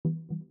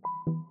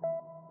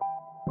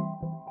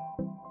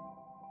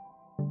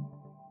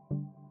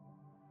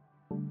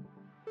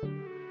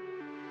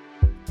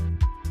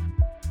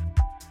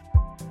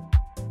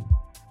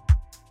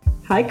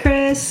Hi,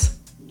 Chris.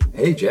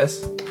 Hey,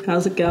 Jess.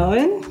 How's it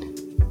going?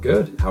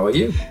 Good. How are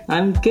you?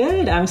 I'm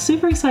good. I'm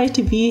super excited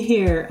to be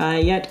here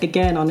yet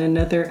again on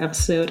another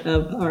episode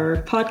of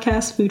our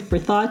podcast, Food for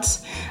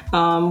Thoughts.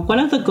 One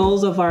of the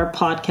goals of our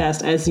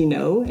podcast, as you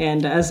know,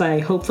 and as I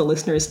hope the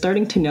listener is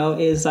starting to know,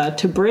 is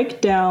to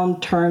break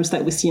down terms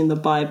that we see in the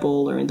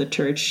Bible or in the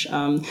church,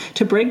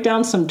 to break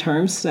down some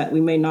terms that we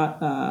may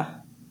not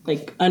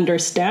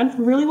understand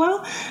really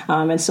well.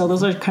 And so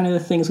those are kind of the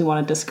things we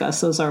want to discuss.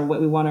 Those are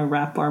what we want to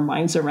wrap our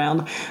minds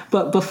around.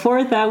 But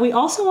before that, we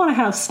also want to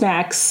have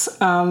snacks.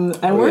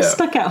 We're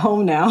stuck at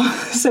home now,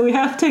 so we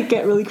have to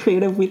get really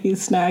creative with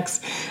these snacks.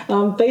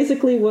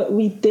 Basically, what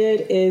we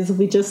did is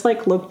we just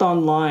looked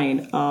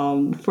online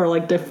for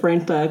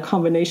different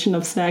combination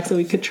of snacks that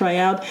we could try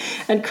out.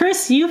 And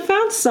Chris, you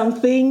found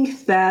something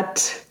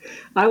that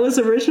I was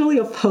originally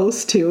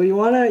opposed to. You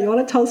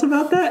wanna tell us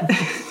about that?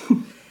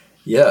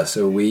 Yeah,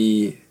 so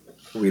we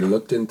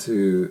looked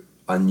into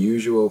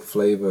unusual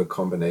flavor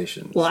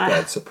combinations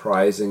that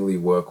surprisingly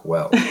work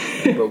well.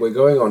 But we're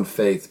going on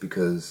faith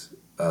because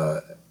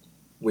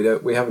we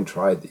haven't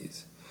tried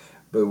these.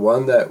 But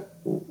one that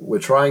we're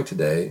trying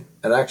today,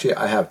 and actually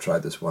I have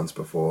tried this once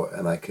before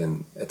and I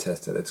can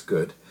attest that it's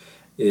good,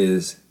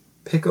 is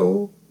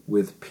pickle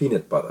with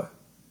peanut butter.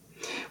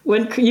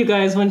 When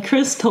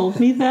Chris told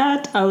me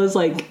that, I was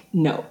like,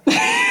 no.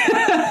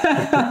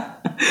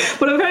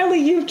 But apparently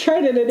you've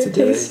tried it and it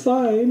tastes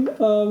fine.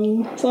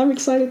 So I'm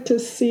excited to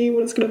see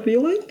what it's going to be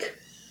like.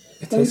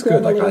 It tastes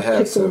good. I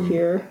have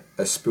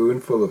a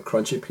spoonful of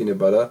crunchy peanut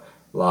butter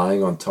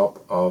lying on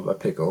top of a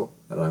pickle,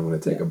 and I'm going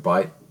to take a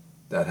bite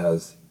that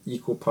has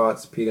equal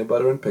parts peanut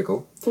butter and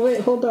pickle. So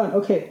wait, hold on.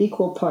 Okay,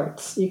 equal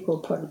parts.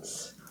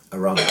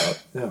 Around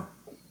about, yeah.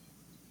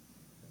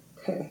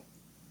 Okay.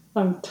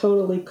 I'm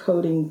totally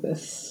coating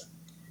this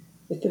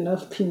with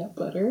enough peanut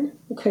butter.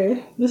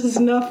 Okay, this is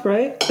enough,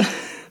 right?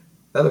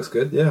 That looks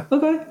good, yeah.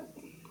 Okay.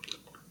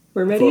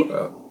 We're ready?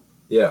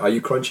 Yeah, are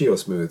you crunchy or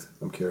smooth?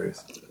 I'm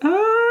curious.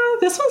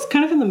 This one's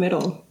kind of in the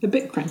middle. A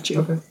bit crunchy.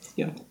 Okay.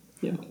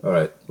 Yeah. All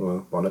right,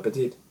 well, bon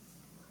appetit.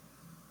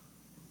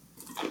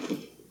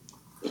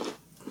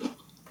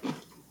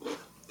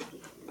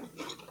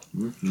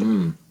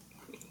 Mm-hmm.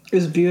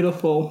 It's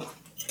beautiful.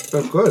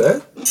 That's good, eh?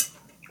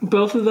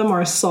 Both of them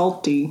are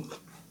salty.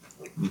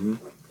 Mm-hmm.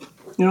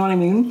 You know what I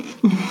mean?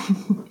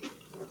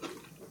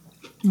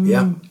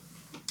 Yeah,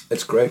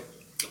 it's great.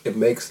 It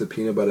makes the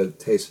peanut butter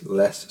taste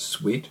less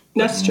sweet,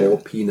 That's more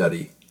true.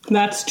 peanutty.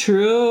 That's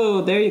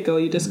true. There you go.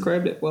 You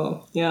described it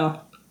well. Yeah.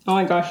 Oh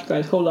my gosh,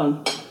 guys, hold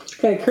on.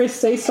 Okay, Chris,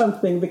 say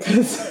something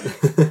because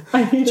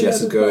I need to.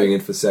 Jess is going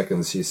in for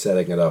seconds. She's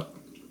setting it up.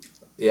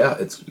 Yeah,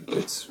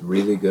 it's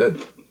really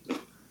good.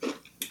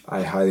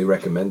 I highly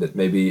recommend it.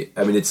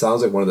 It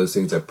sounds like one of those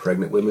things that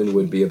pregnant women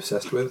would be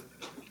obsessed with.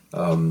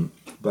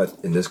 But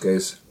in this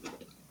case,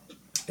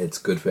 it's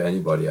good for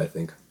anybody, I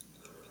think.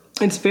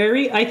 I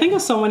think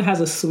if someone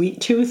has a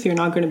sweet tooth, you're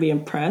not going to be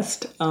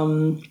impressed.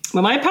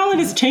 But my palate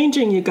is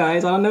changing, you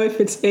guys. I don't know if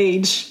it's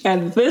age.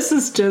 And this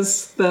is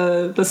just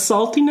the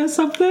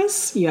saltiness of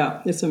this.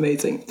 Yeah, it's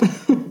amazing.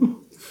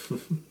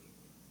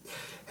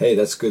 Hey,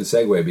 that's a good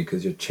segue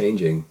because you're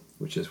changing,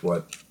 which is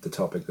what the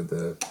topic of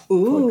the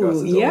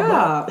podcast is all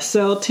about.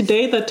 So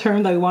today the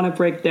term that we want to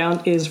break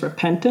down is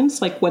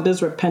repentance. What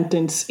does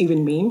repentance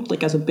even mean?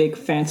 As a big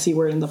fancy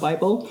word in the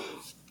Bible.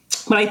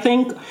 But I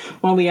think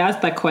when we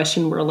ask that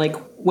question, we're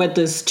what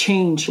does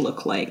change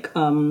look like?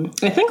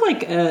 I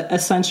think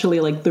essentially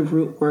the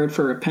root word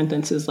for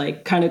repentance is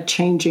kind of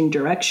changing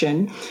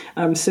direction.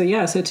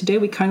 So today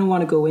we kind of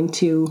want to go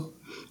into,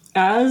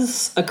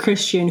 as a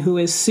Christian who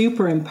is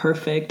super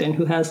imperfect and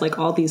who has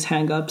all these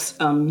hang-ups,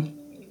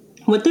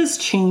 what does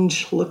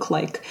change look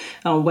like?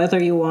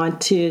 Whether you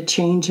want to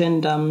change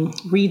and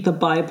read the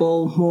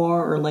Bible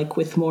more or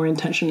with more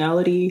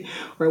intentionality,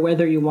 or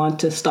whether you want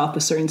to stop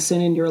a certain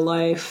sin in your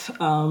life,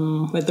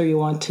 whether you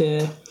want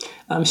to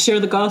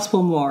share the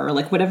gospel more,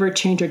 or whatever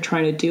change you're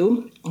trying to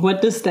do,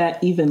 what does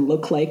that even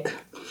look like?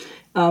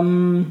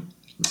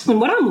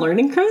 And what I'm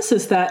learning, Chris,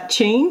 is that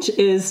change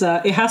is,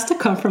 it has to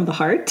come from the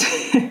heart.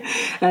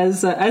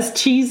 As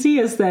cheesy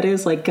as that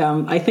is,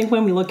 I think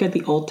when we look at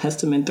the Old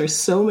Testament, there's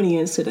so many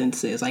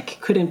incidences, I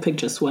couldn't pick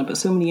just one, but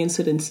so many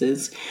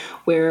incidences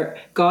where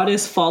God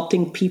is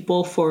faulting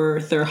people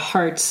for their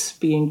hearts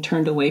being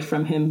turned away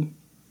from him.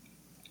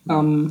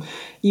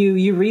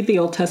 You read the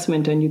Old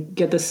Testament and you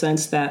get the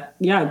sense that,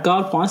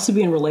 God wants to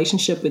be in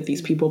relationship with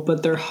these people,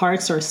 but their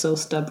hearts are so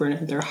stubborn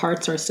and their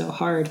hearts are so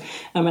hard.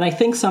 And I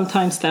think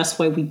sometimes that's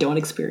why we don't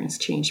experience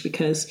change,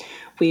 because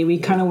we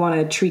kind of want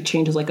to treat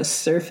change as a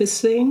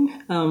surface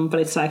thing, but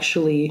it's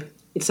actually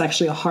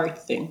a heart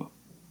thing.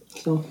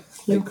 So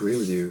I agree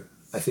with you.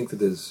 I think that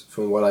there's,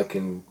 from what I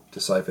can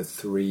decipher,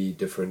 3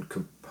 different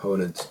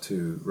components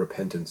to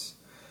repentance.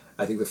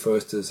 I think the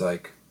first is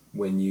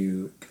when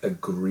you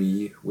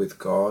agree with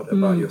God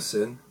about your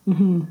sin,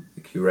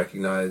 you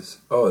recognize,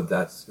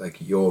 that's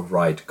you're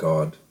right,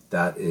 God,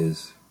 that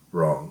is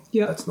wrong.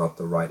 Yep. That's not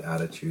the right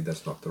attitude.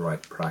 That's not the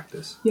right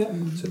practice. Yep.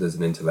 So there's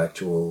an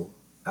intellectual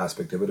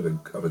aspect of it,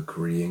 of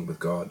agreeing with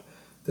God.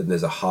 then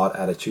there's a heart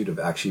attitude of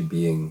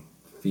actually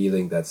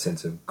feeling that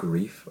sense of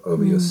grief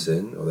over your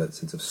sin, or that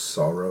sense of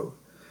sorrow.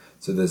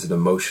 So there's an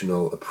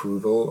emotional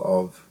approval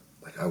of,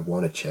 like, I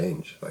want to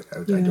change. Like,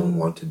 I don't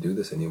want to do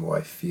this anymore.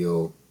 I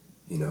feel,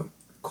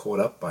 caught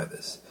up by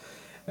this.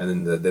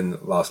 And then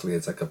lastly,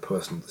 it's like a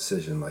personal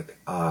decision. Like,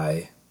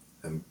 I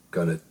am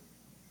going to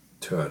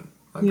turn.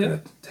 I'm going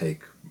to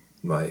take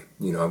my,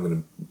 I'm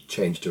going to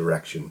change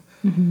direction.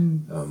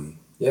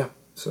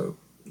 So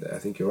I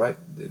think you're right.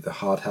 The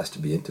heart has to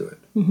be into it.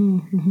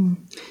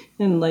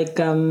 And like,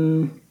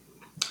 the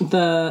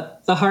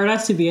heart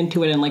has to be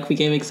into it, and like we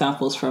gave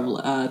examples from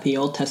the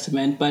Old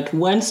Testament, but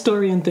one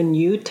story in the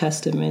New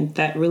Testament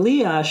that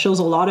really shows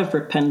a lot of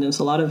repentance,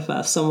 a lot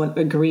of someone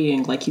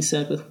agreeing, like you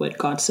said, with what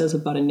God says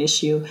about an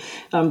issue.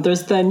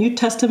 There's the New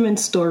Testament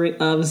story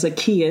of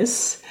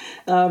Zacchaeus.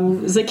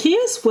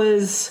 Zacchaeus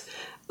was...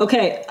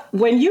 Okay,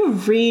 when you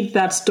read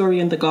that story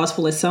in the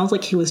gospel, it sounds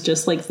like he was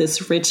just like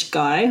this rich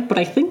guy, but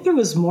I think there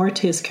was more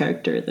to his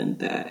character than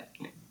that.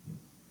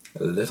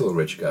 A little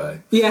rich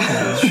guy.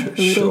 Yeah.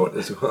 Short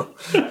as well.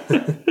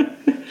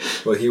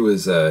 Well, he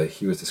was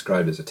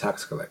described as a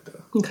tax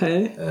collector.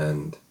 Okay.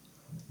 And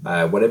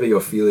whatever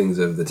your feelings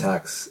of the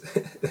tax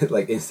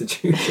like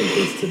institution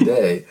is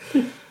today,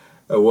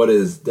 what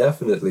is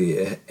definitely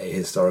a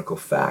historical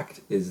fact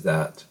is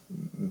that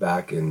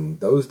back in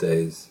those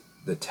days,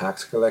 the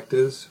tax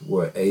collectors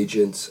were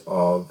agents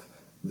of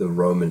the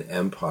Roman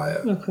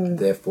Empire. Okay.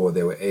 Therefore,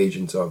 they were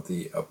agents of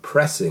the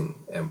oppressing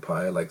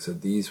empire. So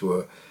these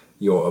were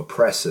your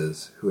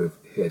oppressors who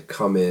had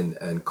come in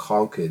and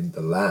conquered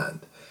the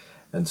land.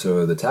 And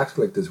so the tax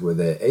collectors were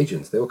their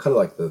agents. They were kind of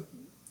like the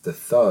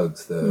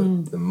thugs,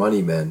 the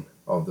money men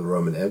of the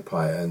Roman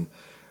Empire. And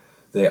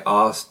the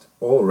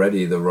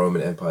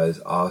Roman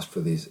Empires asked for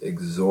these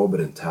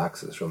exorbitant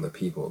taxes from the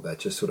people that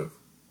just sort of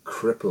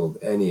crippled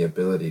any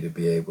ability to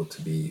be able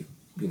to be,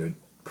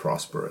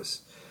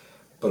 prosperous.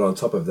 But on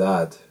top of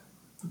that,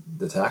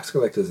 the tax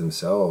collectors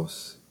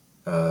themselves,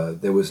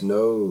 there was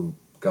no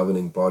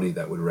governing body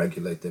that would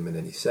regulate them in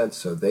any sense.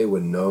 So they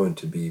were known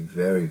to be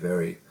very,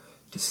 very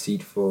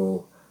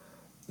deceitful.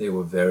 They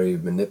were very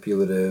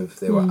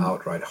manipulative. They were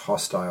outright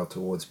hostile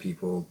towards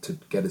people to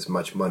get as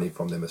much money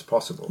from them as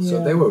possible. Yeah.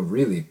 So they were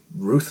really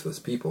ruthless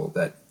people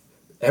that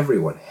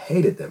everyone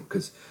hated them,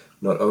 because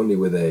not only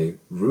were they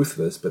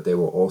ruthless, but they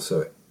were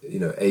also,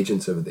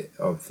 agents of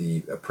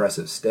the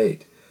oppressive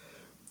state.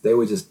 They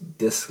were just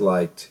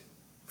disliked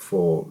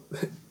for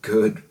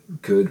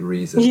good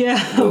reason.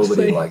 Yeah,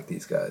 nobody liked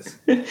these guys.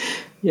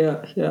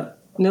 Yeah.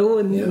 No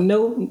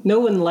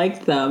one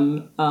liked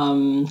them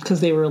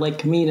because they were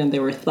like mean and they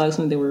were thugs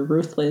and they were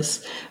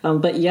ruthless.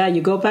 But yeah,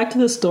 you go back to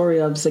the story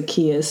of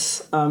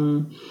Zacchaeus.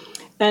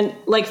 And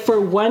like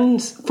for one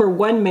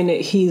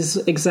minute, he's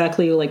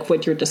exactly like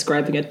what you're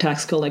describing, a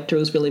tax collector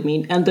who's really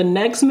mean. And the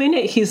next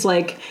minute, he's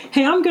like,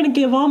 hey, I'm going to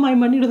give all my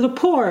money to the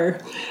poor.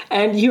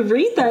 And you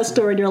read that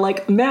story and you're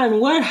like,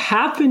 man, what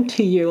happened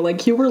to you?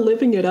 Like, you were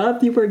living it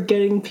up. You were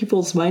getting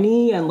people's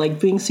money and like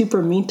being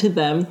super mean to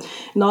them.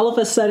 And all of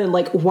a sudden,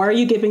 like, why are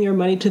you giving your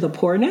money to the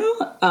poor now?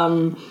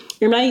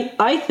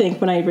 I think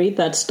when I read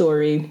that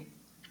story,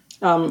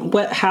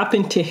 what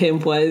happened to him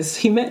was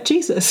he met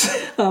Jesus.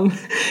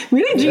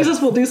 Meeting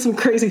Jesus will do some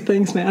crazy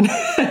things, man.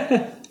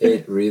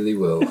 It really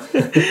will.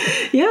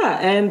 Yeah,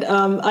 and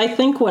I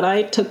think what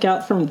I took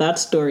out from that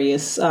story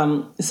is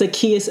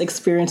Zacchaeus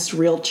experienced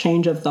real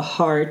change of the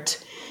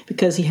heart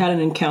because he had an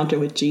encounter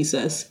with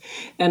Jesus.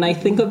 And I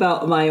think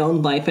about my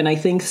own life, and I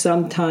think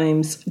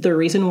sometimes the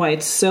reason why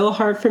it's so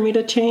hard for me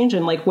to change,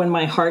 and like when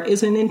my heart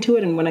isn't into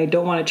it and when I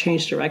don't want to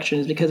change direction,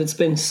 is because it's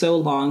been so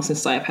long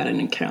since I've had an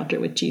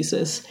encounter with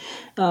Jesus.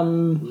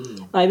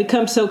 I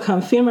become so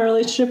comfy in my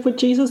relationship with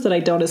Jesus that I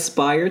don't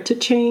aspire to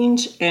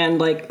change. And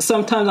like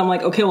sometimes I'm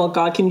like, okay, well,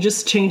 God, can you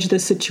just change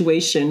this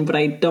situation? But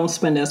I don't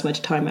spend as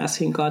much time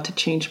asking God to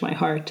change my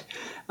heart.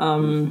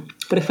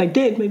 But if I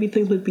did, maybe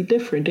things would be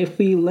different. If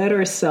we let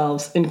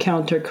ourselves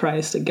encounter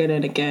Christ again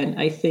and again,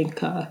 I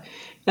think that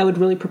would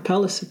really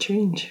propel us to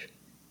change.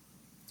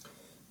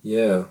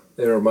 Yeah,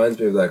 it reminds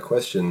me of that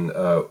question.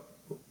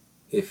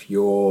 If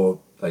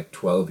your like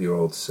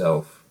 12-year-old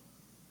self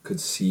could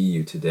see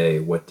you today,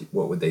 what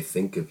would they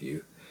think of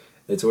you?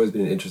 It's always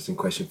been an interesting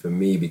question for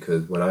me,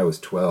 because when I was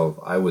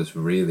 12, I was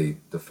really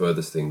the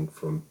furthest thing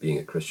from being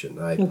a Christian.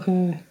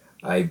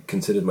 I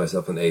considered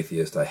myself an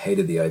atheist. I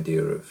hated the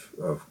idea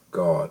of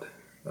God.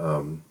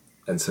 And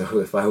so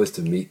if I was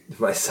to meet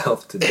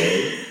myself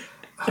today,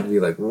 I'd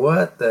be like,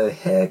 what the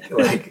heck?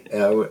 Like,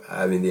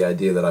 I mean, the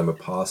idea that I'm a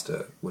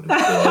pastor would have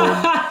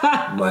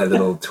blown my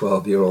little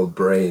 12-year-old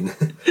brain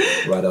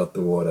right out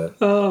the water.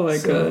 Oh, my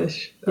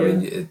gosh. Yeah. I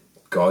mean,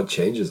 God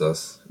changes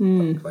us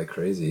like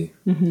crazy.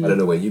 I don't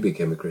know when you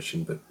became a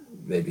Christian, but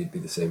maybe it'd be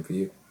the same for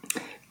you.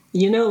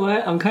 You know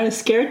what? I'm kind of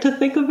scared to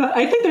think about.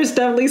 I think there's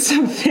definitely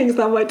some things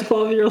that my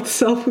 12-year-old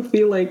self would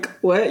be like,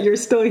 what? You're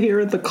still here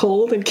in the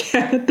cold in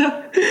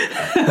Canada?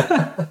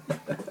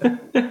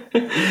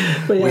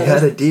 But yeah, we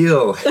had a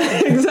deal.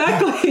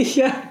 Exactly,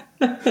 yeah.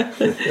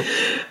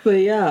 But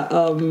yeah,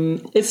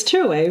 it's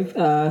true.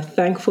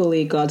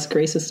 Thankfully, God's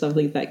grace is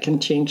something that can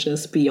change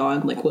us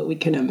beyond like what we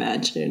can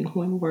imagine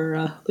when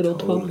we're little.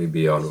 Totally 12.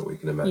 Beyond what we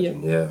can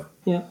imagine. Yeah.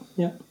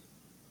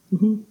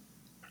 Mm-hmm.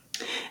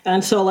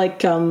 And so, like,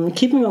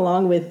 keeping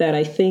along with that,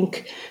 I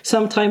think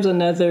sometimes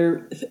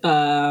another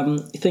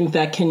thing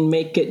that can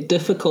make it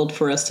difficult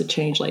for us to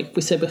change, like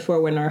we said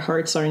before, when our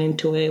hearts aren't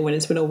into it, when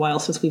it's been a while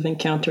since we've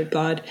encountered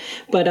God.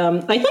 But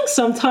I think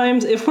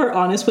sometimes, if we're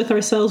honest with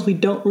ourselves, we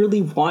don't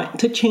really want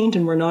to change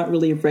and we're not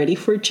really ready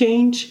for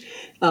change.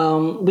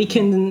 We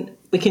can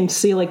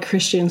see like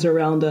Christians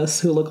around us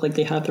who look like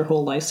they have their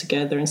whole lives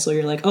together. And so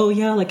you're like, oh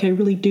yeah, like I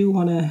really do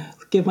want to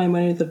give my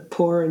money to the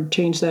poor and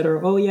change that.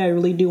 Or, oh yeah, I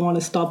really do want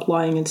to stop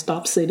lying and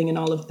stop sinning and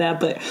all of that.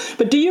 But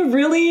do you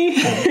really,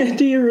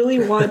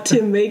 want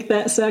to make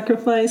that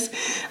sacrifice?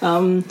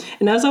 And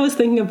as I was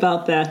thinking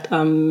about that,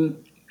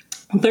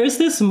 there's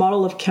this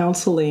model of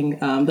counseling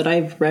that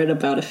I've read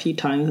about a few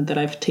times and that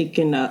I've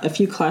taken a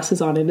few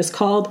classes on. And it's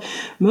called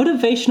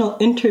motivational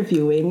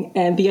interviewing.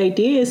 And the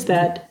idea is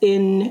that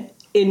in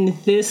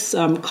this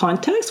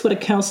context, what a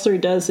counselor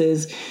does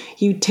is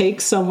you take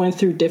someone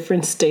through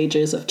different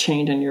stages of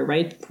change, and you're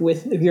right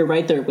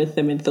there with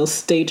them in those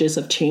stages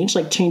of change.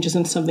 Like change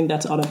isn't something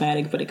that's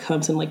automatic, but it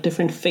comes in like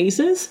different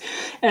phases.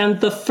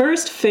 And the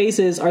first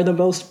phases are the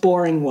most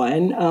boring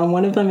one.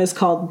 One of them is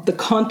called the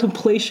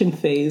contemplation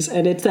phase,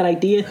 and it's that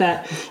idea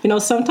that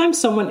sometimes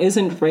someone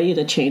isn't ready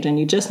to change, and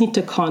you just need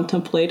to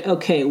contemplate.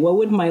 Okay, what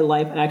would my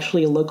life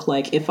actually look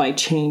like if I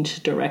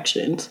changed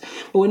directions?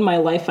 What would my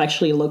life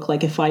actually look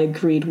like if I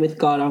agreed with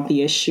God on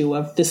the issue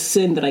of the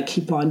sin that I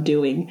keep on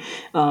doing?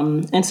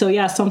 And so,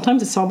 yeah,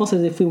 sometimes it's almost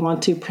as if we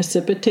want to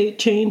precipitate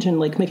change and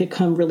like make it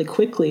come really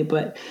quickly.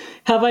 But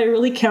have I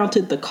really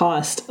counted the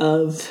cost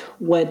of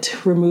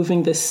what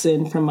removing this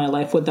sin from my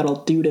life, what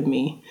that'll do to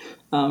me?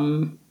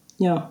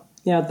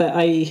 That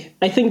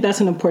I think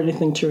that's an important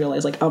thing to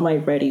realize. Like, am I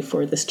ready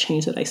for this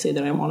change that I say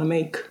that I want to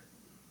make?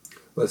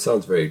 Well, it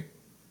sounds very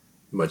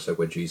much like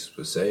what Jesus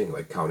was saying,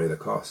 like counting the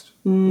cost.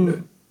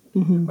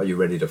 Mm-hmm. Are you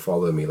ready to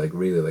follow me? Like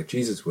really, like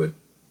Jesus would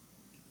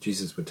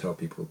tell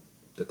people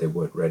that they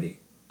weren't ready,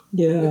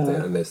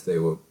 unless they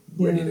were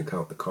ready to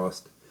count the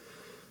cost.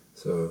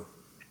 So,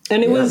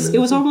 and it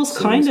was almost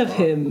kind of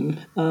him,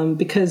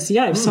 because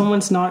if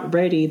someone's not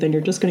ready, then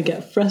you're just going to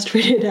get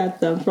frustrated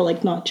at them for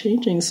like not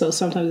changing. So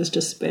sometimes it's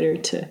just better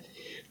to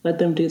let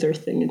them do their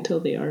thing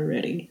until they are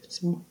ready.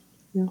 So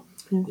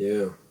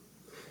yeah.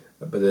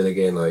 But then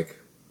again, like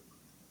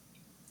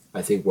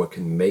I think what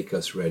can make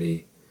us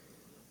ready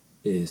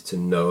is to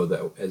know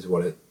that as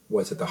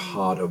what's at the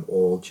heart of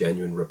all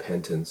genuine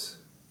repentance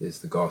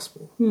is the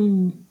gospel.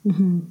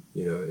 Mm-hmm.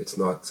 It's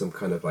not some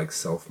kind of like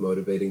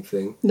self-motivating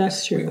thing.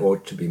 That's true. We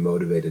ought to be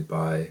motivated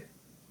by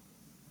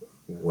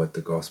what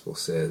the gospel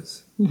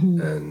says,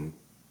 and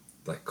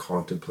like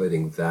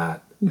contemplating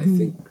that, I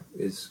think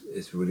is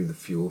really the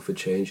fuel for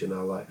change in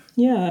our life.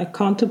 Yeah,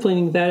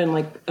 contemplating that and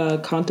like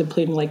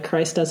contemplating like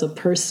Christ as a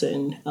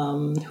person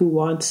who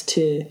wants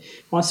to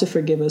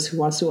forgive us, who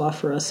wants to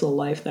offer us a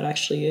life that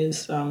actually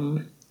is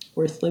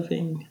worth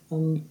living.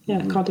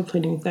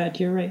 Contemplating that,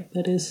 you're right.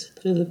 That is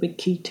a big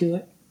key to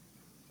it.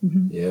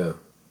 Mm-hmm. Yeah.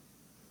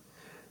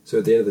 So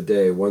at the end of the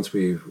day, once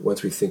we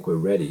think we're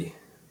ready,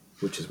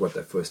 which is what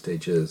that first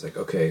stage is, like,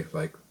 okay,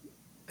 like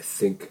I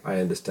think I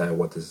understand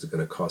what this is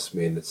going to cost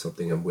me and it's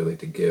something I'm willing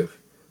to give.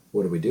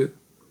 What do we do?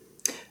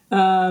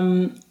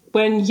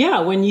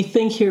 When you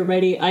think you're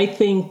ready, I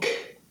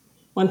think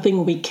one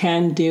thing we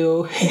can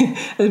do,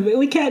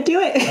 we can't do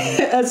it.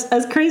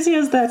 As crazy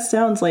as that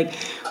sounds, like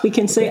we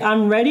can say,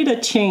 I'm ready to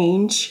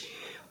change,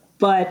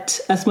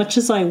 but as much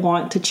as I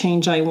want to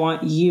change, I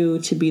want you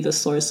to be the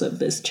source of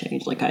this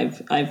change. Like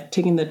I've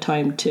taken the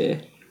time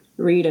to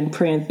read and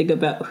pray and think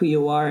about who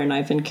you are, and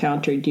I've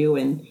encountered you,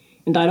 and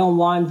I don't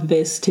want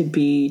this to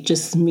be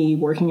just me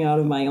working out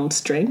of my own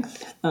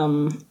strength.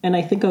 And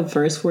I think a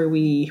verse where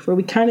we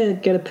kind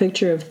of get a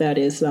picture of that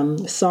is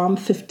Psalm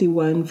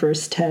 51,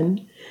 verse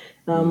 10.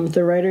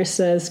 The writer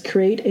says,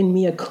 "Create in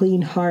me a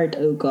clean heart,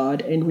 O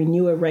God, and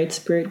renew a right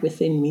spirit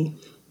within me."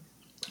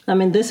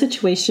 In this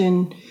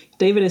situation,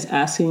 David is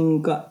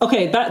asking God.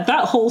 Okay,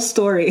 that whole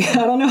story,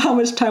 I don't know how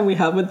much time we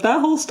have, but that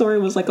whole story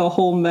was like a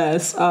whole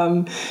mess.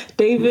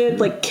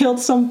 David like killed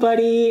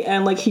somebody,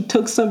 and like he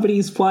took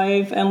somebody's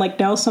wife, and like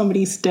now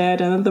somebody's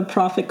dead, and then the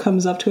prophet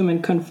comes up to him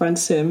and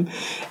confronts him,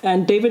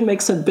 and David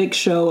makes a big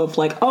show of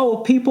like, oh,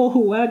 people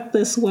who act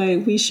this way,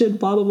 we should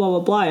blah blah blah blah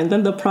blah, and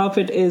then the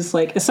prophet is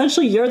like,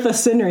 essentially, you're the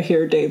sinner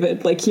here,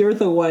 David. Like you're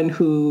the one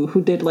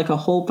who did like a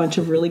whole bunch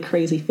of really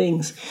crazy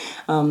things.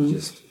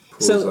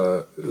 Pulls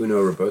a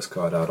Uno reverse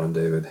card out on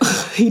David.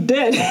 He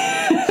did.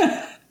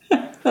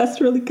 That's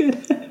really good.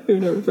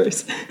 Uno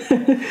reverse.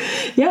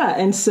 Yeah,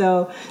 and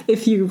so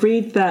if you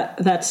read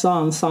that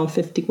Psalm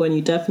 51,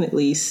 you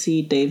definitely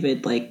see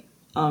David like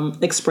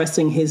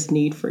expressing his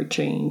need for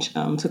change.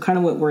 So kind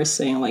of what we're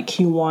saying, like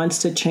he wants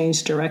to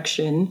change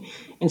direction.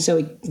 And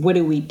so what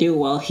do?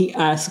 Well, he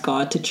asks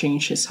God to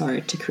change his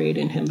heart, to create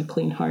in him a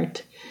clean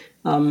heart.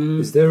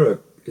 Is there a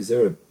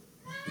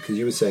because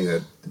you were saying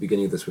that at the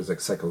beginning of this was like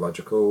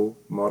psychological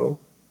model.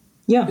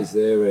 Yeah. Is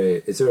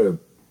there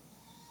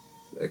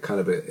a kind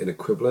of an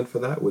equivalent for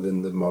that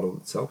within the model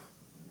itself?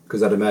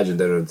 Because I'd imagine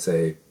they don't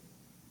say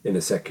in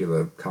a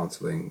secular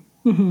counseling,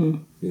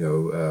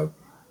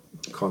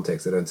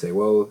 context, they don't say,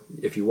 well,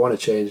 if you want to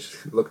change,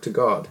 look to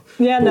God.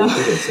 Yeah, but no. What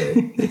do they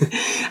say?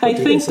 I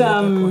think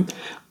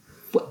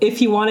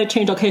if you want to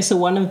change, okay, so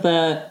one of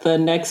the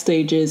next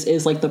stages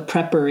is like the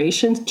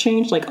preparation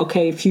change. Like,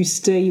 okay, if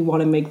you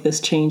want to make this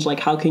change, like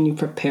how can you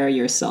prepare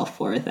yourself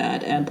for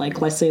that? And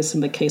like, let's say it's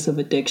in the case of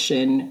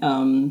addiction,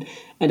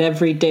 and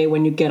every day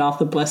when you get off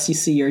the bus, you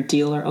see your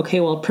dealer. Okay,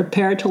 well,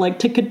 prepare to like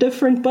take a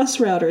different bus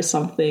route or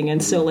something.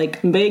 And so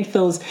like make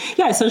those,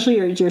 essentially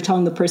you're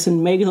telling the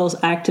person, make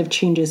those active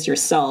changes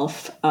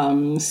yourself,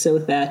 so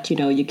that,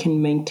 you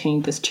can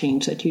maintain this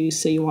change that you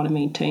say you want to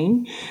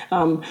maintain,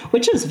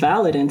 which is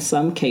valid in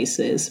some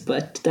cases,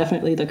 but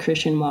definitely the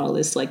Christian model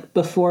is like,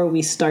 before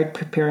we start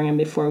preparing and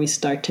before we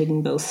start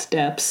taking those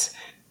steps,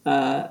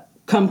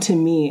 come to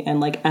me and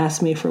like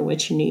ask me for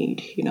what you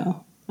need,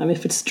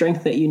 if it's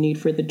strength that you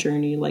need for the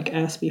journey, like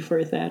ask me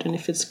for that. And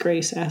if it's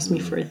grace, ask me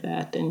for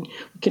that. And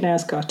we can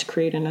ask God to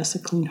create in us a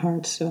clean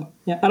heart. So,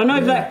 I don't know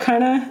if that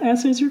kind of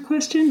answers your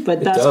question,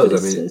 but that's what it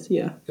says.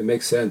 Yeah. It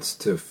makes sense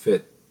to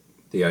fit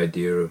the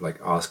idea of like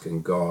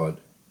asking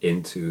God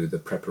into the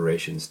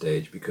preparation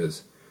stage,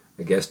 because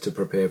I guess to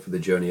prepare for the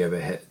journey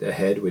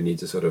ahead, we need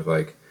to sort of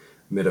like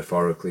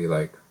metaphorically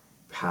like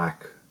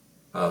pack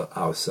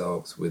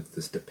ourselves with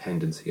this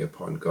dependency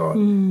upon God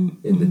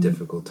in the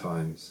difficult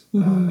times,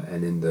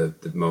 and in the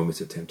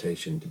moments of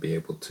temptation, to be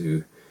able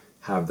to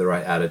have the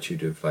right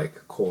attitude of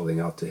like calling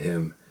out to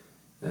Him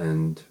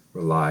and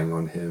relying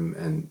on Him,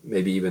 and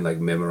maybe even like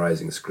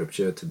memorizing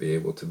scripture to be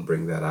able to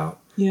bring that out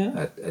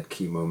at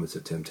key moments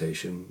of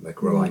temptation,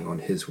 like relying on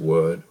His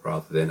word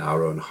rather than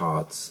our own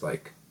hearts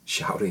like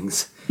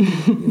shoutings.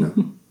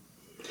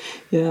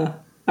 Yeah.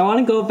 I want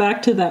to go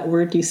back to that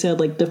word you said,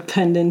 like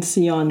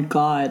dependency on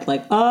God.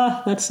 Like,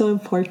 that's so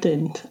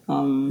important.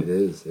 It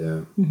is,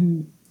 yeah.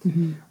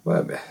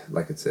 Well,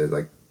 like it said,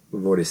 like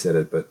we've already said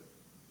it, but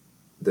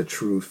the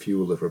true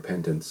fuel of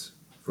repentance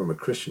from a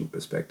Christian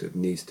perspective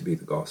needs to be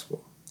the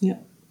gospel. Yeah.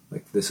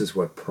 Like this is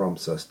what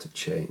prompts us to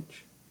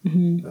change.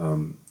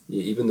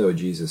 Even though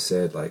Jesus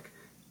said, like,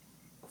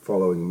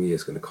 following me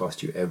is going to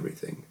cost you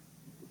everything,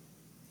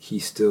 He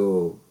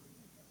still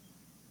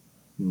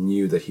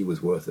knew that He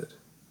was worth it.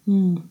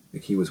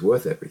 Like He was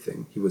worth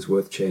everything. He was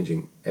worth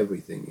changing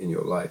everything in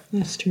your life.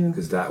 That's true.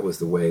 Because that was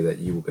the way that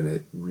you were going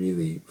to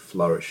really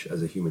flourish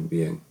as a human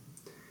being.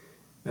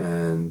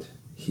 And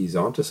He's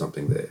onto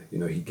something there.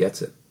 He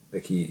gets it.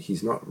 Like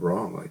he's not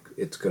wrong. Like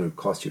it's going to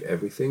cost you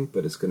everything,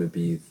 but it's going to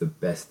be the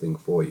best thing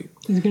for you.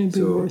 It's going to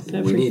be worth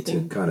everything. We need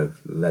to kind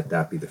of let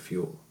that be the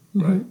fuel,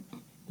 right?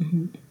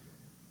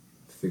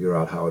 Figure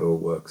out how it all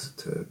works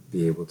to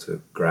be able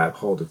to grab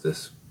hold of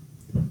this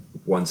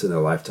once in a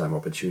lifetime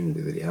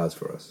opportunity that He has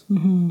for us.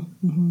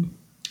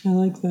 I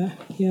like that.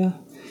 Yeah.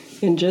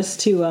 And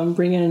just to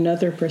bring in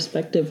another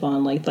perspective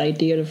on like the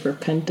idea of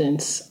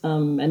repentance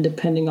and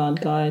depending on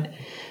God,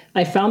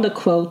 I found a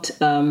quote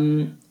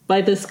by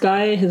this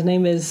guy. His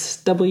name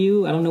is I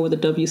don't know what the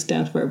W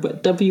stands for,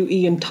 but W.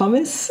 Ian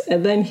Thomas.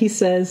 And then he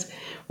says,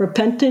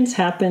 repentance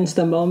happens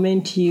the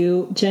moment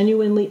you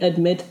genuinely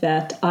admit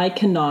that I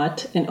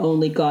cannot and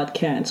only God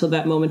can. So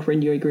that moment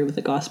when you agree with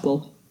the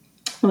gospel.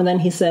 And then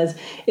he says,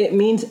 it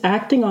means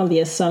acting on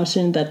the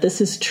assumption that this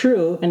is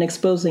true and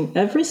exposing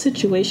every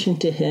situation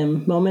to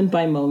Him moment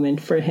by moment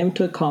for Him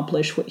to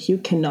accomplish what you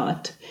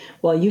cannot,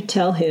 while you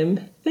tell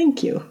Him,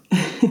 thank you.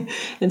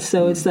 And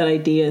so it's that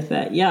idea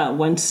that,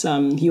 once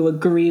you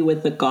agree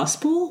with the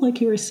gospel,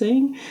 like you were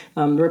saying,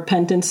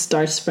 repentance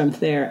starts from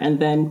there. And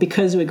then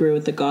because you agree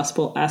with the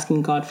gospel,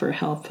 asking God for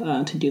help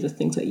to do the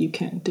things that you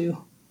can't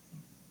do.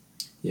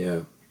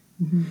 Yeah.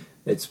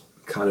 It's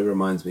kind of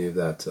reminds me of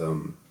that,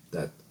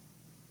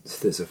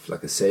 there's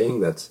a saying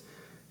that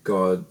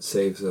God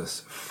saves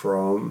us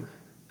from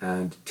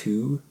and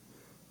to.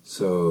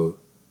 So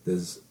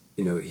there's,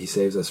 He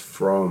saves us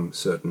from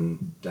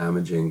certain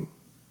damaging,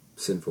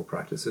 sinful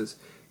practices,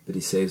 but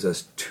He saves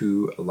us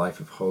to a life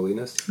of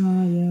holiness.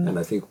 And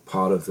I think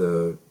part of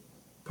the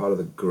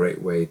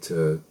great way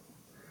to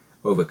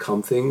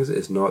overcome things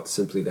is not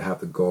simply to have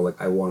the goal, like,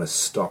 I want to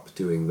stop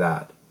doing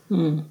that.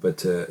 But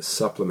to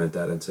supplement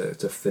that and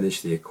to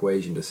finish the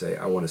equation, to say,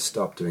 I want to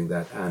stop doing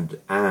that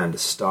and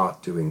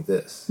start doing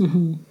this.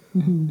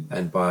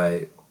 And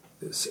by,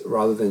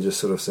 rather than just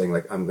sort of saying,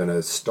 like, I'm going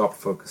to stop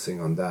focusing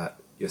on that,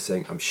 you're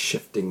saying, I'm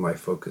shifting my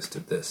focus to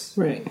this.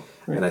 Right.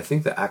 And I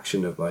think the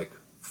action of, like,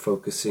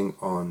 focusing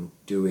on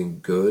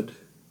doing good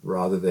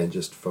rather than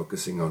just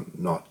focusing on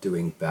not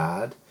doing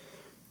bad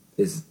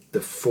is the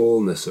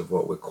fullness of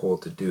what we're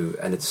called to do.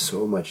 And it's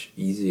so much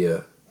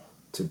easier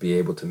to be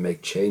able to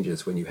make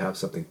changes when you have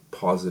something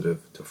positive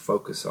to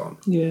focus on,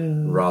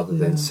 rather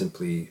than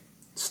simply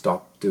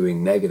stop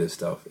doing negative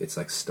stuff. It's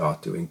like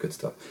start doing good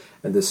stuff.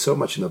 And there's so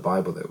much in the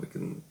Bible that we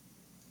can,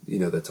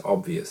 that's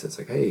obvious. It's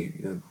like, hey,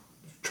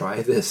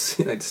 try this,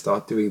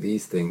 start doing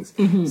these things,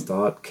 mm-hmm.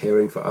 start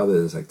caring for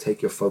others, like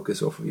take your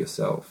focus off of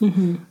yourself.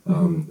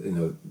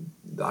 Mm-hmm.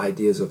 The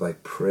ideas of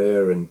like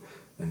prayer and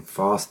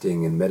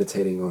fasting and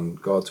meditating on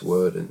God's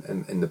word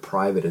and in the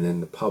private and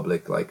in the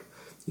public, like,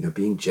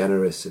 being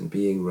generous and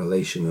being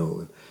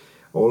relational, and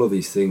all of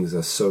these things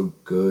are so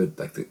good,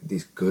 like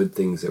these good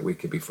things that we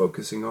could be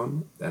focusing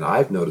on. And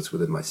I've noticed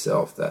within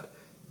myself that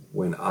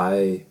when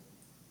I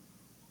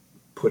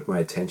put my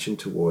attention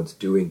towards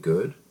doing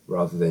good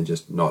rather than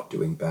just not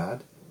doing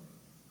bad,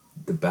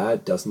 the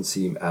bad doesn't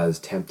seem as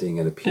tempting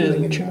and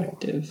appealing anymore.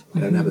 I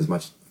don't have as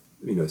much,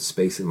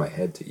 space in my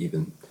head to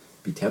even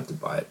be tempted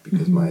by it,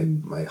 because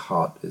my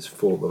heart is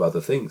full of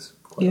other things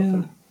quite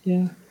often.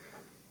 Yeah.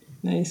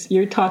 Nice.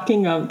 You're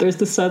talking, there's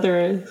this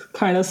other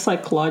kind of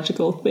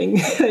psychological thing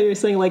that you're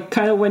saying, like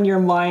kind of when your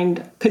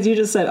mind, because you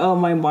just said, oh,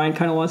 my mind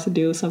kind of wants to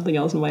do something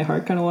else and my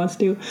heart kind of wants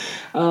to.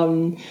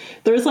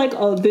 There's like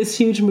this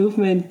huge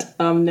movement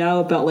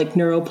now about like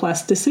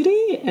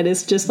neuroplasticity. And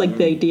it's just like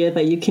the idea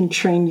that you can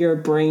train your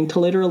brain to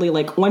literally,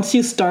 like, once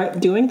you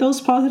start doing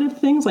those positive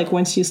things, like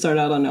once you start,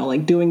 I don't know,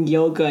 like doing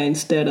yoga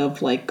instead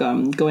of like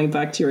going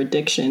back to your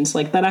addictions,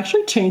 like that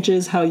actually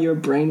changes how your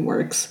brain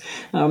works.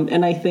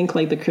 And I think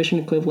like the Christian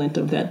equivalent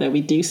of that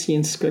we do see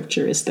in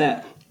scripture is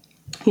that,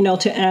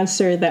 to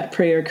answer that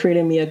prayer, create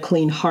in me a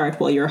clean heart.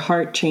 Well, your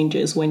heart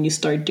changes when you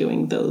start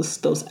doing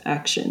those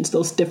actions,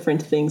 those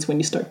different things, when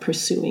you start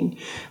pursuing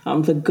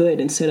the good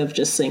instead of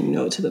just saying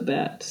no to the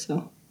bad.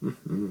 So,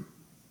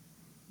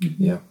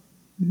 yeah,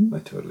 I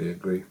totally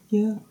agree.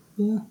 Yeah.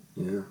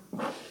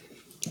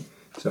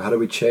 So how do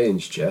we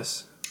change,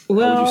 Jess? How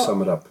would you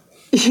sum it up?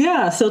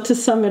 Yeah, so to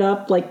sum it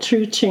up, like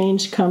true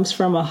change comes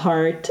from a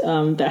heart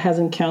that has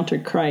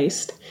encountered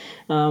Christ,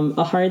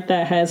 a heart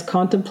that has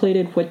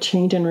contemplated what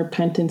change and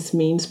repentance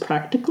means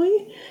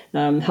practically,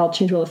 how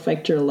change will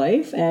affect your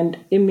life. And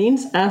it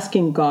means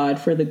asking God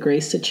for the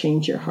grace to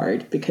change your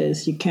heart,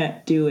 because you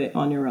can't do it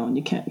on your own.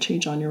 You can't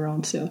change on your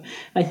own. So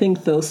I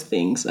think those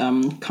things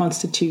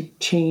constitute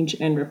change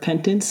and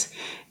repentance.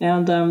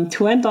 And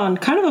to end on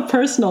kind of a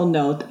personal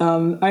note,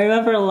 I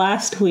remember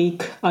last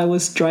week I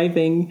was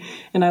driving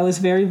and I was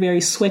very,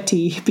 very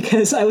sweaty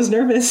because I was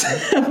nervous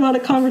about a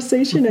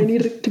conversation I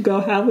needed to go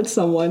have with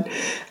someone.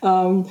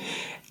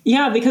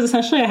 Because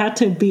essentially I had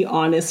to be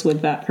honest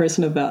with that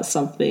person about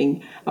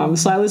something.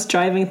 So I was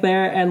driving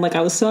there and like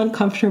I was so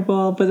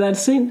uncomfortable. But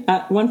then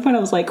at one point I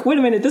was like, wait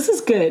a minute, this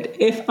is good.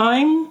 If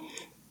I'm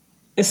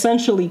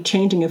essentially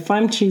changing, if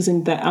I'm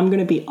choosing that I'm going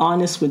to be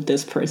honest with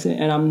this person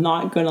and I'm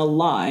not going to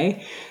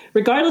lie,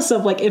 regardless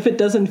of like if it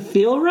doesn't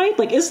feel right,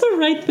 like it's the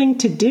right thing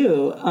to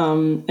do.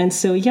 And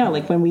so,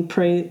 like when we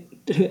pray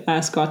to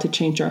ask God to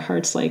change our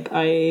hearts, like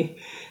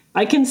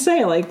I can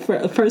say like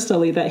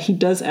personally that he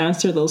does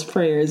answer those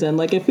prayers, and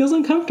like it feels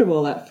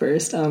uncomfortable at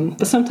first,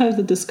 but sometimes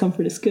the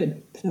discomfort is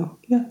good. So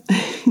yeah.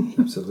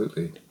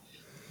 Absolutely.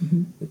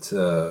 It's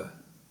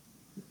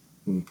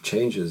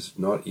change is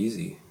not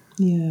easy.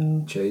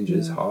 Change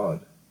is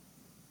hard,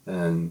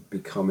 and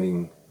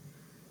becoming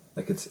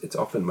like it's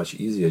often much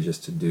easier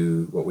just to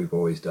do what we've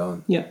always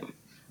done.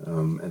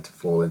 And to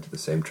fall into the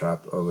same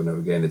trap over and over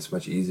again. It's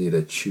much easier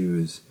to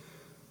choose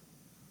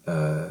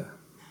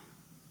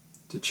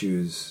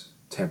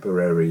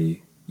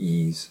temporary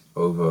ease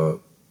over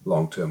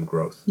long-term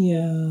growth.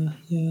 I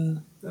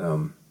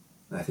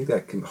think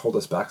that can hold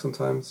us back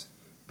sometimes,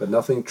 but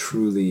nothing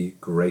truly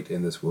great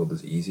in this world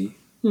is easy.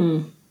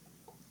 I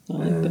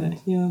like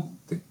that.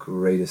 The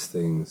greatest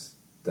things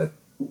that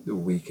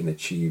we can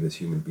achieve as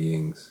human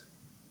beings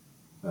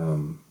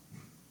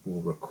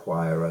will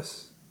require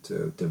us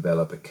to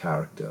develop a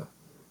character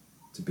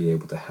to be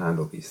able to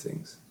handle these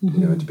things,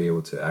 and to be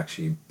able to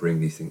actually bring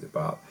these things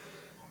about.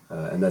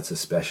 And that's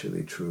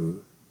especially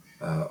true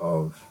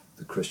of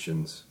the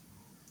Christians.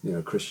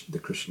 The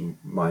Christian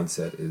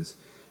mindset is,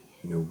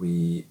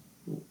 we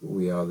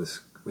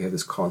have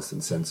this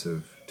constant sense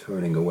of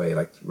turning away.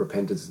 Like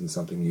repentance isn't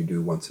something you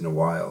do once in a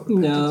while.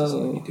 Repentance is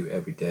something you do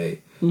every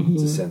day.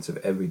 It's a sense of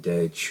every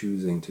day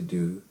choosing to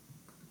do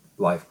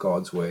life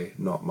God's way,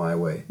 not my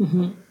way.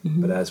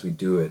 But as we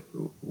do it,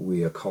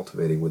 we are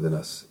cultivating within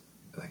us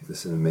like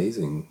this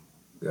amazing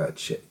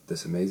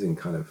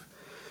kind of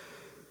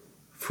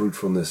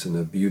fruitfulness and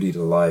a beauty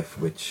to life,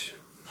 which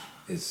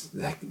is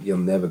like you're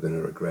never going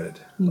to regret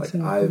it. Exactly.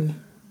 Like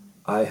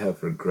I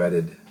have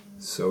regretted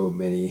so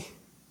many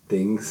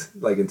things,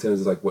 like in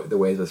terms of like the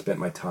ways I spent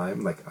my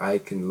time. Like I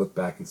can look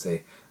back and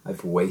say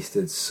I've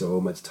wasted so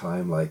much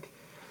time, like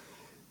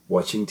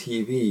watching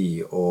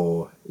TV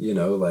or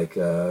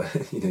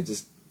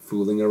just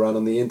fooling around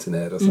on the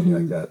internet or something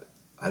like that.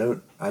 I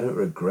don't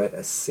regret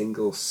a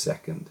single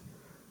second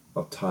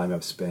of time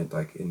I've spent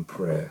like in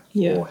prayer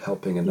or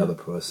helping another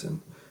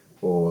person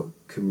or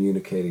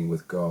communicating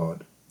with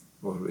God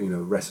or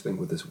wrestling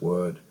with His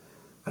Word.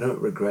 I don't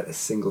regret a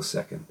single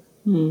second.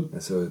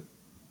 And so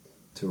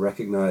to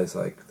recognize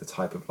like the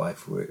type of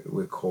life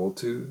we're called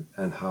to,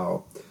 and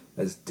how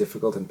as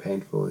difficult and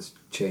painful as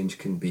change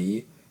can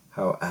be,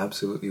 how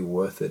absolutely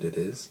worth it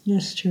is.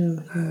 That's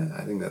true.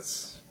 I think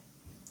that's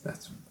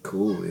that's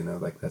cool. You know,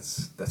 like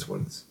that's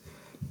what it's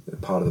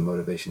part of the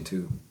motivation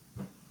too.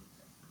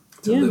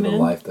 To live a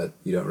life that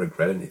you don't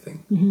regret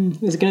anything.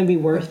 Mm-hmm. It's going to be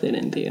worth it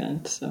in the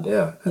end. So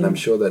yeah, and I'm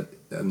sure that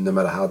no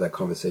matter how that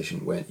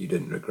conversation went, you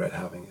didn't regret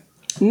having it.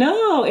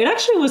 No, it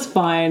actually was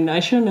fine. I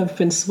shouldn't have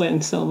been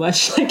sweating so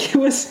much. Like it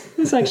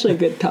was actually a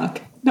good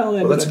talk.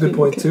 Well, that's a good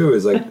point too.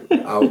 Is like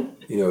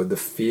the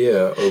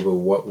fear over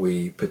what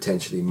we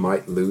potentially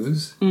might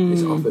lose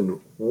is often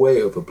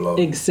way overblown,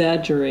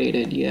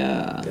 exaggerated.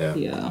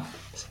 Yeah.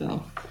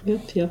 So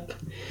yep.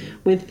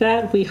 With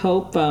that, we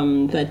hope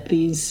that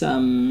these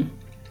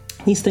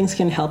things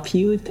can help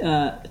you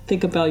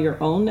think about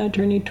your own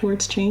journey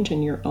towards change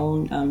and your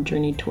own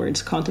journey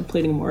towards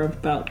contemplating more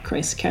about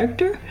Christ's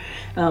character.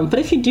 But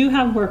if you do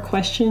have more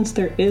questions,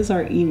 there is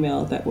our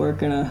email that we're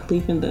gonna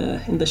leave in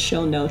the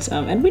show notes,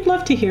 and we'd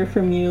love to hear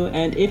from you.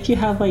 And if you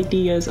have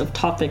ideas of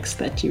topics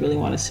that you really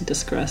want us to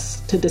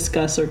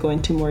discuss or go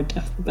into more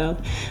depth about,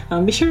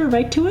 be sure to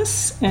write to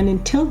us. And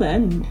until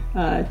then,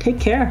 take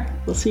care.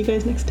 We'll see you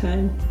guys next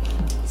time.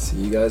 See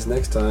you guys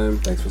next time.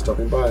 Thanks for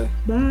stopping by.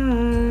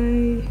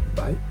 Bye.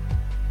 Bye.